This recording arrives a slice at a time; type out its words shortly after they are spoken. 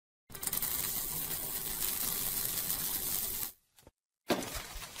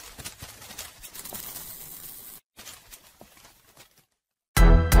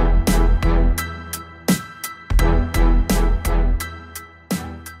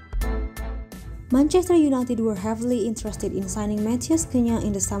Manchester United were heavily interested in signing Matheus Cunha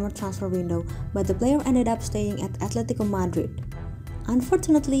in the summer transfer window, but the player ended up staying at Atletico Madrid.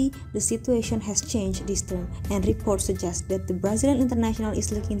 Unfortunately, the situation has changed this term, and reports suggest that the Brazilian international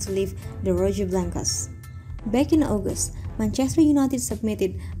is looking to leave the Rojiblancas. Back in August, Manchester United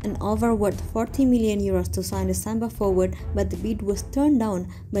submitted an offer worth €40 million to sign the Samba forward, but the bid was turned down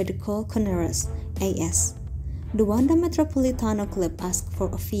by the Colchoneros AS. The Wanda Metropolitano club asked for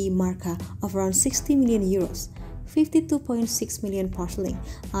a fee marca of around €60 million, 52.6 million porcelain,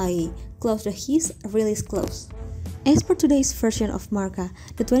 i.e., close to his release clause. As per today's version of Marca,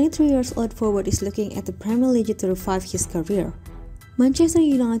 the 23-year-old forward is looking at the Premier League to revive his career. Manchester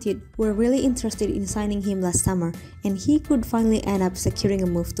United were really interested in signing him last summer, and he could finally end up securing a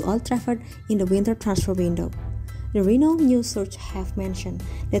move to Old Trafford in the winter transfer window. The renowned news source have mentioned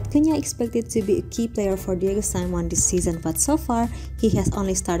that Cunha expected to be a key player for Diego Simeone this season, but so far he has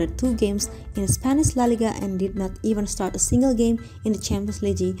only started 2 games in the Spanish La Liga and did not even start a single game in the Champions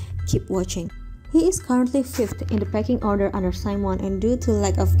League. Keep watching. He is currently 5th in the pecking order under Simeone, and due to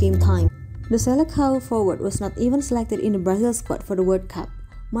lack of game time, the Selecao forward was not even selected in the Brazil squad for the World Cup.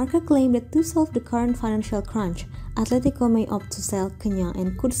 Marca claimed that to solve the current financial crunch, Atletico may opt to sell Cunha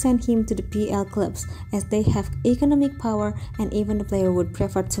and could send him to the PL clubs as they have economic power, and even the player would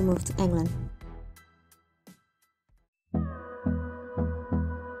prefer to move to England.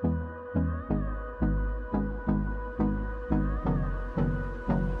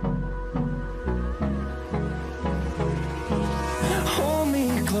 Hold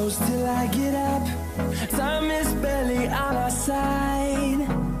me close till I get up. Time is barely on our side.